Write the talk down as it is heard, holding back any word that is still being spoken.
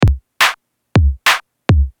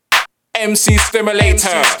MC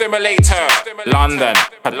Stimulator, London,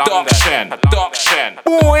 production.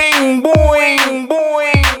 Boing, boing,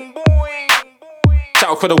 boing.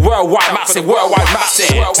 Shout for the worldwide massive.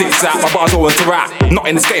 Zigzag, my bars all interact. Not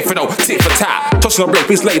in this game for no tit for tat. Touching on break,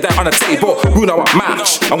 please lay that on the table. You know what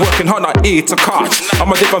match. I'm working hard, not eat to catch.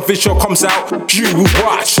 I'm a different visual comes out, you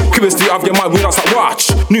watch. Curiosity of your mind, we don't start watch.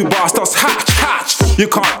 New bar starts hatch. You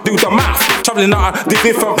can't do the math. Traveling on the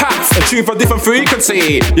different path and tune for different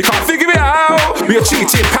frequency. You can't figure it out. We a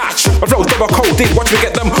cheating patch. My flow's double coded. Watch me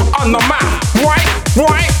get them on the map. Right.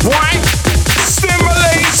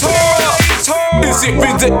 Stimulator. Is it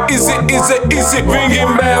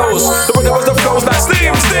ringing bells? The way that was the flows like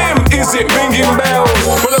stim. Is it ringing bells?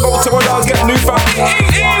 When I go to my dogs, get new fat.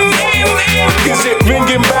 Is it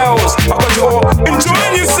ringing bells? I got you all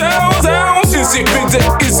enjoying yourselves. Is it ringing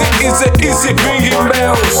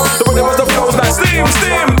bells? The way that was the flows like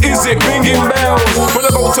stim. Is it ringing bells? When I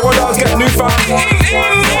go to my dogs, get new fat.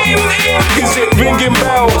 Is it ringing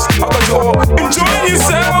bells? I got you all enjoying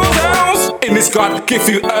yourselves. In this God give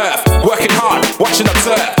you earth, working hard, watching the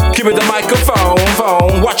turf. Give me the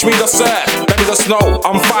microphone, watch me the surf. Let me the snow,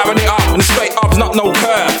 I'm firing it up, and straight up's not no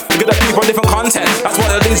curve. Look at the people, different content, that's what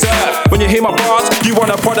they deserve. When you hear my bars, you want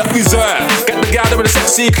a product reserve. Get the gal with a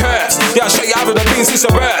sexy curse. Yeah, I'll show you out of the beans, it's a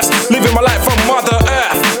burst. Living my life from Mother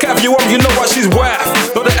Earth. Care if you want, you know what she's worth.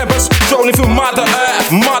 Know the Empress strolling through Mother Earth.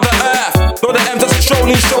 Know the Empress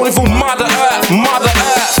strolling through Mother Earth.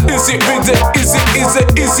 Is it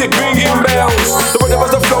ringing bells? The way that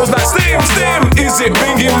was the flows like stim. Is it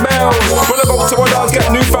ringing bells? When I go to my dogs, get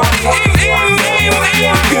new fat.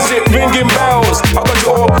 Is it ringing bells? I got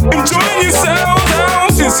you all enjoying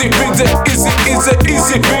yourselves. Is it ringing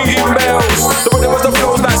bells? The way that was the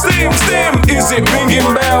flows like stim. Is it ringing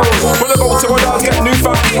bells? When I go to my dogs, get new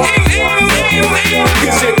fat.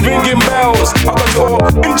 Is it ringing bells? I got you all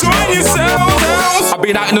enjoying yourselves. I've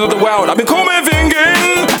been out in another world, I've been coming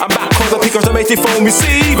thinking. I'm back cause I pick up the mating phone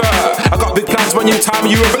receiver. I got big plans when you time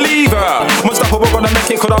you a believer. I'm unstoppable, gonna make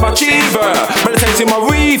it cause I'm a achiever. Meditating my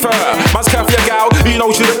reaver. Man's care for your gal, you know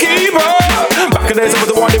she's a keeper. Back in the days I was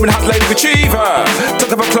the one living house lady retriever.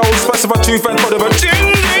 Took up her clothes, press of her tooth and put of a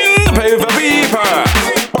chin. Play with a beeper.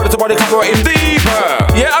 Body to body cover in deeper.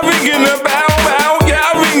 Yeah, I'm ringing the bell. Yeah,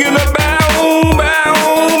 I'm ringing the bell.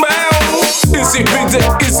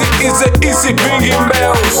 Is it ringing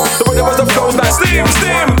bells? The way that was the flows like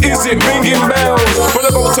stim. Is it ringing bells? When I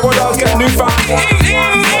go to my dogs, get new fat.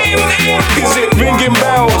 Is it ringing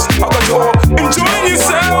bells? I got you all enjoying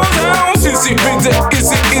yourselves. Is it ringing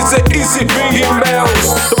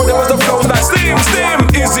bells? The way that was the flows like stim.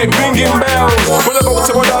 Is it ringing bells? When I go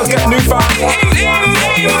to my dogs, get new fat.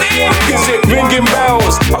 Is it ringing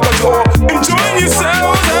bells? I got you all enjoying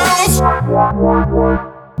yourselves.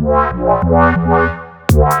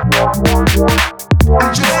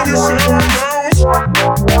 Enjoy yourselves.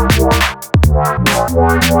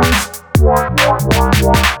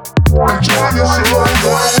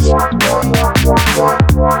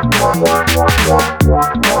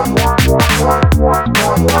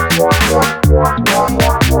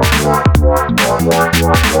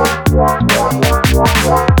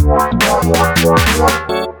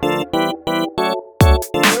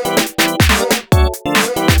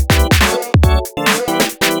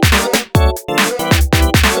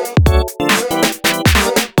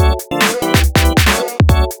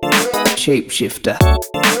 Shapeshifter.